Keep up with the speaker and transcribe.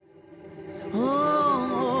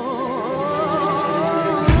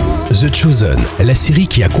The Chosen, la série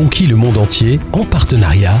qui a conquis le monde entier en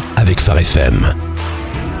partenariat avec Phare FM.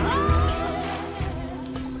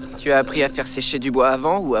 Tu as appris à faire sécher du bois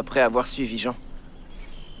avant ou après avoir suivi Jean?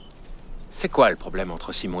 C'est quoi le problème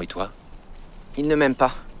entre Simon et toi? Il ne m'aime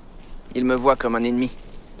pas. Il me voit comme un ennemi.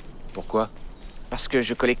 Pourquoi? Parce que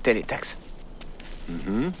je collectais les taxes.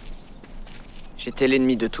 J'étais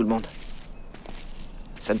l'ennemi de tout le monde.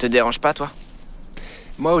 Ça ne te dérange pas, toi?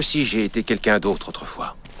 Moi aussi, j'ai été quelqu'un d'autre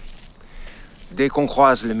autrefois. Dès qu'on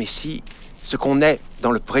croise le Messie, ce qu'on est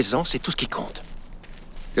dans le présent, c'est tout ce qui compte.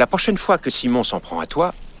 La prochaine fois que Simon s'en prend à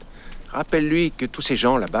toi, rappelle-lui que tous ces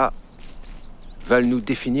gens là-bas veulent nous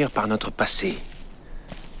définir par notre passé,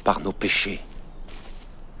 par nos péchés.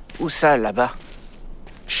 Où ça, là-bas?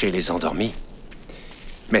 Chez les endormis.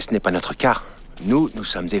 Mais ce n'est pas notre cas. Nous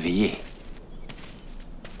sommes éveillés.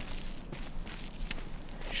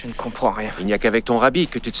 Je ne comprends rien. Il n'y a qu'avec ton rabbi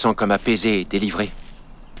que tu te sens comme apaisé et délivré.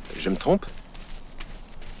 Je me trompe?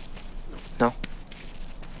 Non.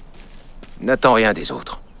 N'attends rien des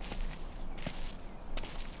autres.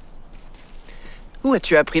 Où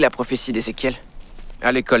as-tu appris la prophétie d'Ézéchiel?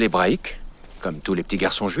 À l'école hébraïque, comme tous les petits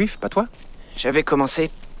garçons juifs, pas toi? J'avais commencé,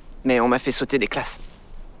 mais on m'a fait sauter des classes.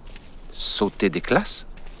 Sauter des classes?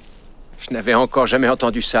 Je n'avais encore jamais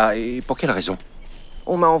entendu ça, et pour quelle raison?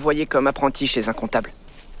 On m'a envoyé comme apprenti chez un comptable.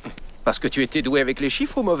 Parce que tu étais doué avec les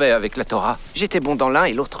chiffres ou mauvais avec la Torah? J'étais bon dans l'un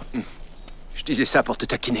et l'autre. Je disais ça pour te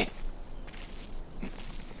taquiner.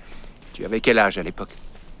 Tu avais quel âge à l'époque?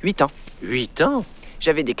 8 ans. 8 ans?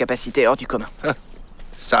 J'avais des capacités hors du commun.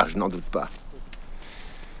 Ça, je n'en doute pas.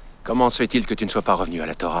 Comment se fait-il que tu ne sois pas revenu à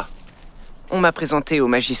la Torah? On m'a présenté au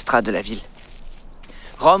magistrat de la ville.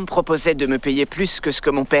 Rome proposait de me payer plus que ce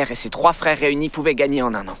que mon père et ses 3 frères réunis pouvaient gagner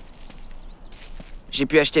en un an. J'ai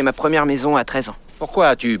pu acheter ma première maison à 13 ans. Pourquoi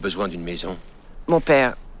as-tu eu besoin d'une maison? Mon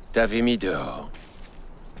père... T'avais mis dehors.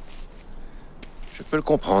 Je peux le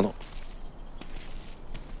comprendre.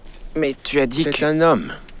 Mais tu as dit que... C'est un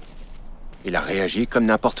homme. Il a réagi comme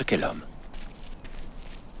n'importe quel homme.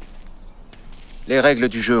 Les règles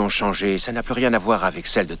du jeu ont changé, ça n'a plus rien à voir avec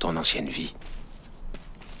celles de ton ancienne vie.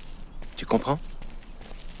 Tu comprends?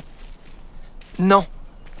 Non.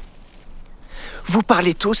 Vous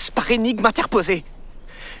parlez tous par énigme interposée.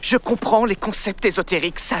 Je comprends les concepts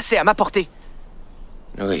ésotériques, ça c'est à ma portée.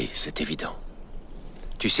 Oui, c'est évident.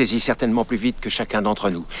 Tu saisis certainement plus vite que chacun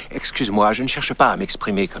d'entre nous. Excuse-moi, je ne cherche pas à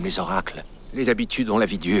m'exprimer comme les oracles. Les habitudes ont la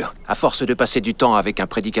vie dure. À force de passer du temps avec un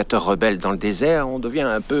prédicateur rebelle dans le désert, on devient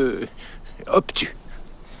un peu... obtus.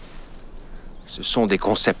 Ce sont des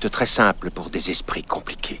concepts très simples pour des esprits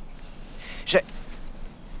compliqués.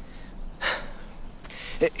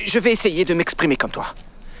 Je vais essayer de m'exprimer comme toi.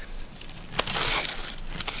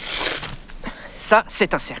 Ça,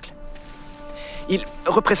 c'est un cercle. Il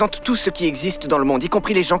représente tout ce qui existe dans le monde, y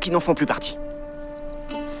compris les gens qui n'en font plus partie.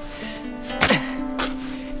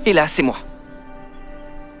 Et là, c'est moi.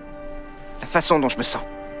 La façon dont je me sens.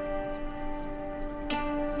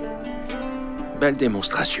 Belle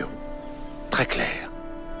démonstration. Très claire.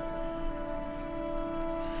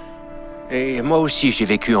 Et moi aussi, j'ai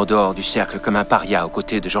vécu en dehors du cercle comme un paria aux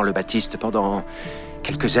côtés de Jean le Baptiste pendant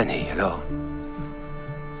quelques années, alors...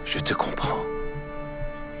 je te comprends.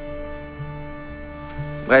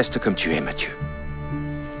 Reste comme tu es, Mathieu.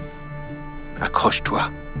 Accroche-toi.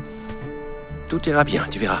 Tout ira bien,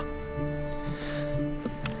 tu verras.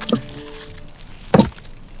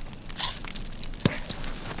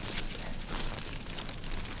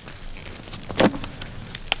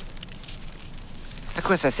 À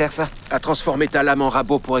quoi ça sert, ça? À transformer ta lame en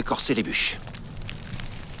rabot pour écorcer les bûches.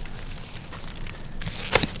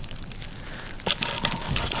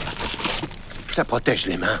 Ça protège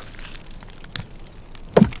les mains.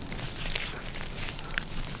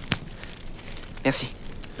 Merci.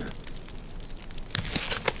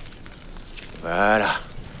 Voilà.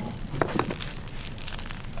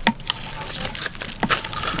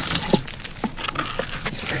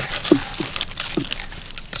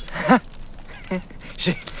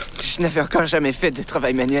 Je n'avais encore jamais fait de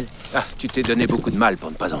travail manuel. Ah, tu t'es donné beaucoup de mal pour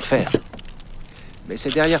ne pas en faire. Mais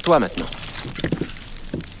c'est derrière toi maintenant.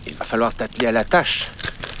 Il va falloir t'atteler à la tâche.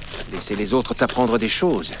 Laisser les autres t'apprendre des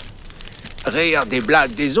choses. Rire des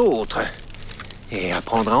blagues des autres. Et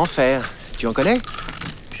apprendre à en faire. Tu en connais?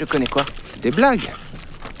 Je connais quoi? Des blagues.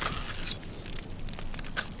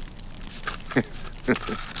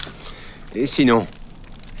 Et sinon,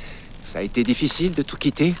 ça a été difficile de tout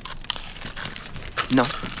quitter? Non.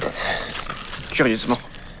 Curieusement,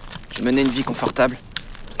 je menais une vie confortable.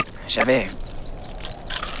 J'avais...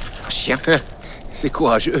 un chien. C'est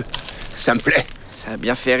courageux. Ça me plaît. Ça a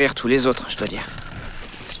bien fait rire tous les autres, je dois dire.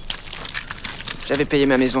 J'avais payé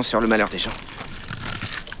ma maison sur le malheur des gens.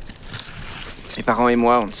 Mes parents et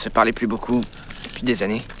moi, on ne se parlait plus beaucoup depuis des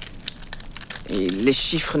années. Et les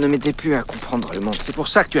chiffres ne m'aidaient plus à comprendre le monde. C'est pour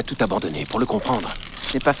ça que tu as tout abandonné, pour le comprendre.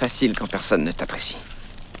 Ce n'est pas facile quand personne ne t'apprécie.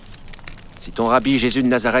 Si ton rabbi Jésus de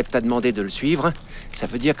Nazareth t'a demandé de le suivre, ça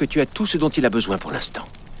veut dire que tu as tout ce dont il a besoin pour l'instant.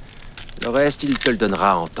 Le reste, il te le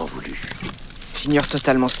donnera en temps voulu. J'ignore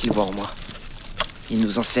totalement ce qu'il voit en moi. Il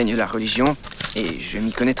nous enseigne la religion, et je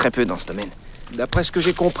m'y connais très peu dans ce domaine. D'après ce que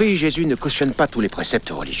j'ai compris, Jésus ne cautionne pas tous les préceptes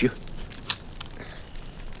religieux.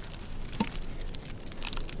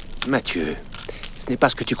 Matthieu, ce n'est pas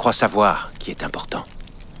ce que tu crois savoir qui est important.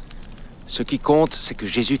 Ce qui compte, c'est que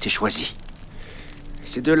Jésus t'ait choisi.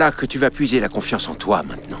 C'est de là que tu vas puiser la confiance en toi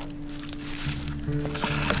maintenant.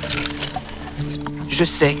 Je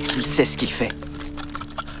sais qu'il sait ce qu'il fait.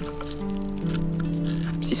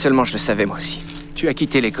 Si seulement je le savais moi aussi. Tu as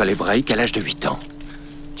quitté l'école hébraïque à l'âge de 8 ans.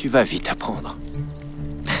 Tu vas vite apprendre.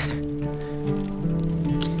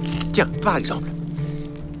 Tiens, par exemple,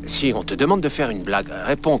 si on te demande de faire une blague,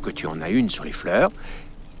 réponds que tu en as une sur les fleurs,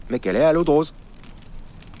 mais qu'elle est à l'eau de rose.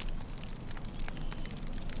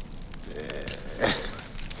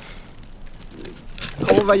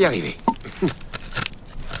 On va y arriver.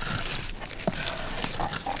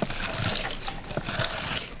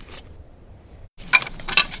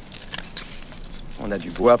 On a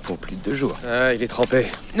du bois pour plus de 2 jours. Ah, il est trempé.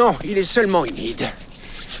 Non, il est seulement humide.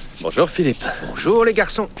 Bonjour, Philippe. Bonjour les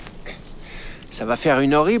garçons. Ça va faire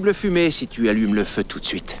une horrible fumée si tu allumes le feu tout de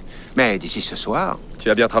suite. Mais d'ici ce soir... Tu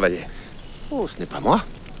as bien travaillé. Oh, ce n'est pas moi.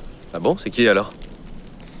 Ah bon, c'est qui alors?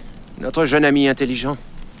 Notre jeune ami intelligent.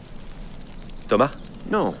 Thomas?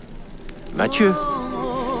 Non. Mathieu.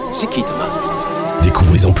 C'est qui, Thomas?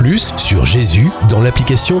 Découvrez en plus sur Jésus dans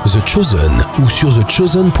l'application The Chosen ou sur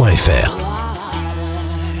thechosen.fr.